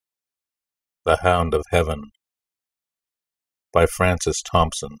The Hound of Heaven by Francis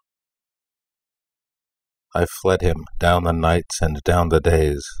Thompson. I fled him down the nights and down the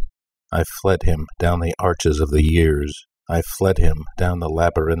days. I fled him down the arches of the years. I fled him down the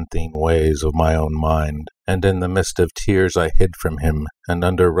labyrinthine ways of my own mind, and in the mist of tears I hid from him, and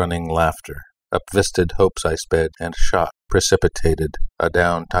under running laughter. Up visted hopes I sped, and shot, precipitated,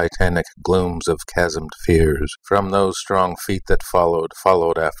 adown titanic glooms of chasmed fears. From those strong feet that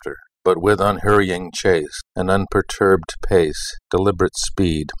followed after. But with unhurrying chase, an unperturbed pace, deliberate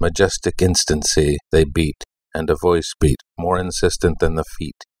speed, majestic instancy, they beat, and a voice beat, more insistent than the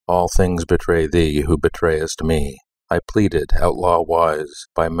feet. All things betray thee who betrayest me. I pleaded, outlaw-wise,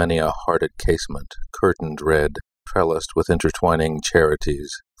 by many a hearted casement, curtained red, trellised with intertwining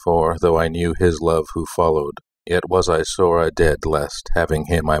charities. For, though I knew his love who followed, yet was I sore a-dead lest, having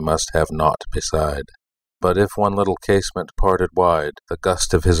him, I must have naught beside. But if one little casement parted wide, the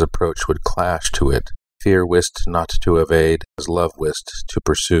gust of his approach would clash to it. Fear wist not to evade, as love wist to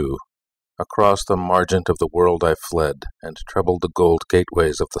pursue. Across the margent of the world I fled, and troubled the gold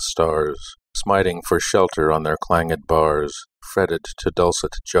gateways of the stars, smiting for shelter on their clanged bars, fretted to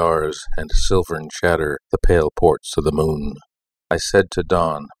dulcet jars and silvern chatter the pale ports of the moon. I said to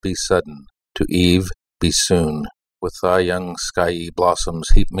dawn, be sudden, to eve, be soon. With thy young skyey blossoms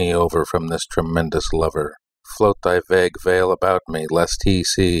heap me over from this tremendous lover. Float thy vague veil about me, lest he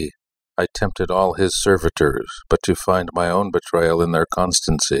see. I tempted all his servitors, but to find my own betrayal in their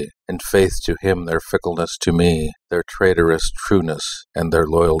constancy, in faith to him their fickleness to me, their traitorous trueness, and their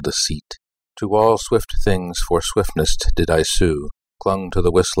loyal deceit. To all swift things for swiftness did I sue, clung to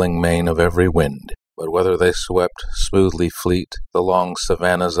the whistling mane of every wind. But whether they swept, smoothly fleet, the long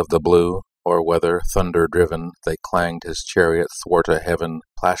savannas of the blue, or whether, thunder-driven, they clanged his chariot thwart a heaven,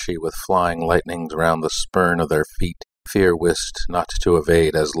 plashy with flying lightnings round the spurn of their feet, fear wist not to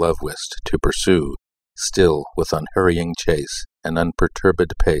evade as love wist to pursue. Still, with unhurrying chase, an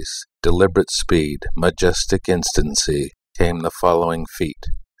unperturbed pace, deliberate speed, majestic instancy, came the following feet,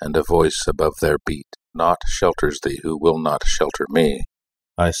 and a voice above their beat. Naught shelters thee who will not shelter me.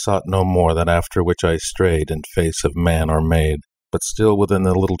 I sought no more that after which I strayed in face of man or maid. But still within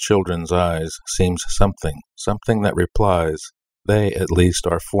the little children's eyes seems something that replies, they, at least,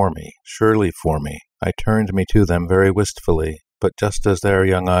 are for me, surely for me. I turned me to them very wistfully, but just as their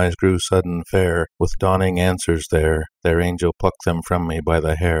young eyes grew sudden fair, with dawning answers there, their angel plucked them from me by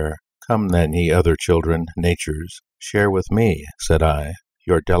the hair. Come then, ye other children, natures, share with me, said I,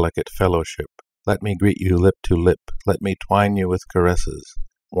 your delicate fellowship. Let me greet you lip to lip, let me twine you with caresses,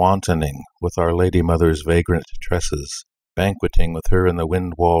 wantoning with our Lady Mother's vagrant tresses. Banqueting with her in the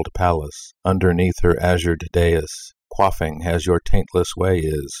wind-walled palace, underneath her azured dais, quaffing, as your taintless way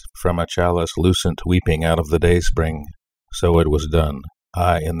is, from a chalice lucent weeping out of the dayspring. So it was done.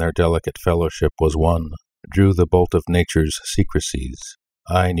 I in their delicate fellowship was one, drew the bolt of nature's secrecies.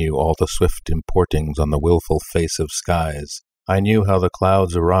 I knew all the swift importings on the wilful face of skies. I knew how the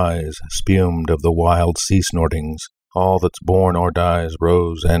clouds arise, spumed of the wild sea-snortings. All that's born or dies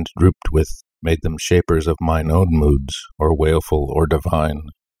rose and drooped with, made them shapers of mine own moods, or wailful or divine.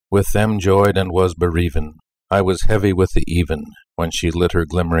 With them joyed and was bereaven. I was heavy with the even, when she lit her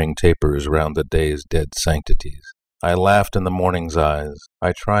glimmering tapers round the day's dead sanctities. I laughed in the morning's eyes.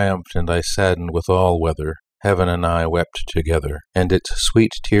 I triumphed and I saddened with all weather. Heaven and I wept together, and its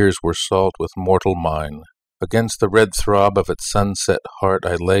sweet tears were salt with mortal mine. Against the red throb of its sunset heart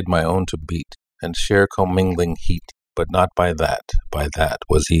I laid my own to beat, and share commingling heat. But not by that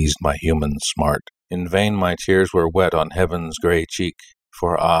was eased my human smart. In vain my tears were wet on heaven's grey cheek,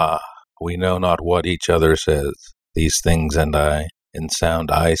 for we know not what each other says. These things and I, in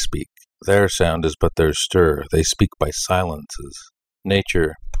sound I speak. Their sound is but their stir, they speak by silences.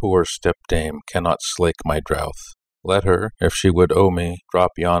 Nature, poor stepdame, cannot slake my drouth. Let her, if she would owe me,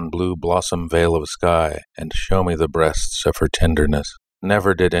 drop yon blue blossom veil of sky, and show me the breasts of her tenderness.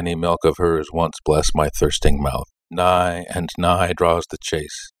 Never did any milk of hers once bless my thirsting mouth. Nigh and nigh draws the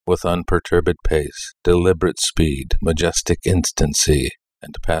chase, with unperturbed pace, deliberate speed, majestic instancy,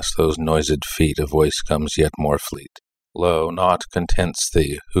 and past those noised feet a voice comes yet more fleet. Lo, naught contents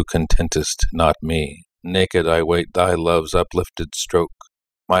thee, who contentest not me. Naked I wait thy love's uplifted stroke.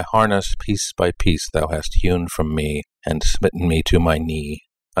 My harness piece by piece thou hast hewn from me, and smitten me to my knee.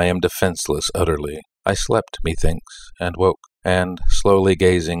 I am defenceless utterly. I slept, methinks, and woke, and, slowly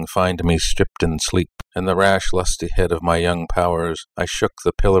gazing, find me stripped in sleep. In the rash lusty head of my young powers, I shook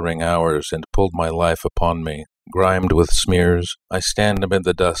the pillaring hours, and pulled my life upon me. Grimed with smears, I stand amid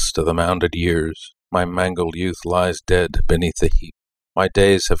the dust of the mounded years. My mangled youth lies dead beneath the heap. My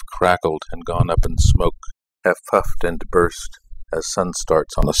days have crackled and gone up in smoke, have puffed and burst, as sun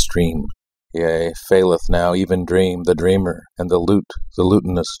starts on a stream. Yea, faileth now even dream, the dreamer, and the lute, the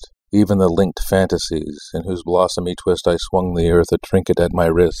lutenist, even the linked fantasies, in whose blossomy twist I swung the earth a trinket at my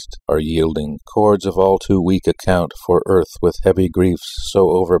wrist, are yielding, chords of all too weak account for earth with heavy griefs so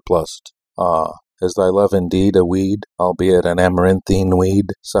overplussed. Ah, is thy love indeed a weed, albeit an amaranthine weed,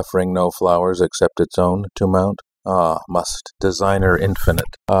 suffering no flowers except its own to mount? Ah, designer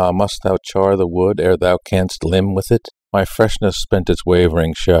infinite, must thou char the wood ere thou canst limn with it? My freshness spent its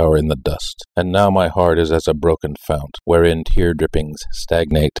wavering shower in the dust, and now my heart is as a broken fount, wherein tear-drippings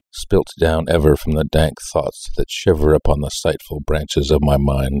stagnate, spilt down ever from the dank thoughts that shiver upon the sightful branches of my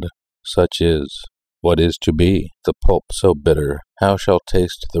mind. Such is what is to be, the pulp so bitter, how shall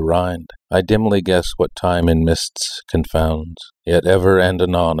taste the rind? I dimly guess what time in mists confounds, yet ever and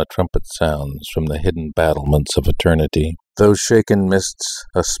anon a trumpet sounds from the hidden battlements of eternity. Those shaken mists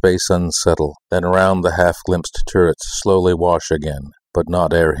a space unsettle, then round the half-glimpsed turrets slowly wash again, but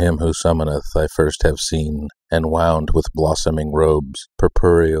not ere him who summoneth I first have seen, enwound with blossoming robes,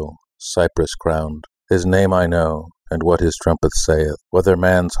 purpureal, cypress-crowned. His name I know, and what his trumpet saith, whether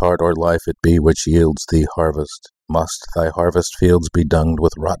man's heart or life it be which yields thee harvest. Must thy harvest fields be dunged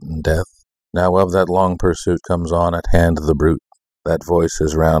with rotten death? Now of that long pursuit comes on at hand the bruit. That voice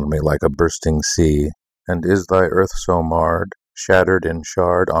is round me like a bursting sea. And is thy earth so marred, shattered in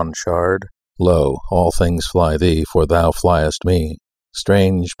shard on shard? Lo, all things fly thee, for thou fliest me.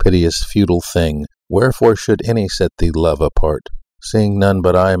 Strange, piteous, futile thing, wherefore should any set thee love apart? Seeing none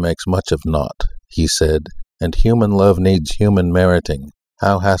but I makes much of naught, he said, and human love needs human meriting.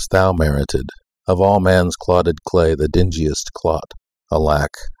 How hast thou merited? Of all man's clotted clay the dingiest clot.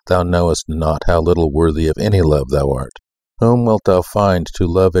 Alack, thou knowest not how little worthy of any love thou art. Whom wilt thou find to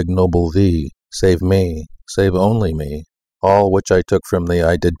love ignoble thee? Save me, save only me. All which I took from thee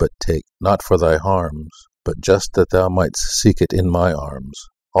I did but take, not for thy harms, but just that thou mightst seek it in my arms.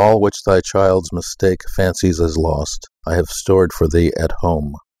 All which thy child's mistake fancies as lost, I have stored for thee at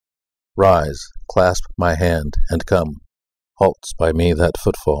home. Rise, clasp my hand, and come. Halts by me that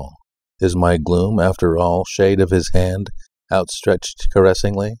footfall. Is my gloom, after all, shade of his hand, outstretched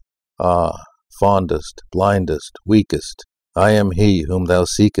caressingly? Ah, fondest, blindest, weakest, I am he whom thou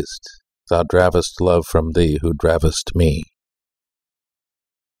seekest. Thou dravest love from thee who dravest me.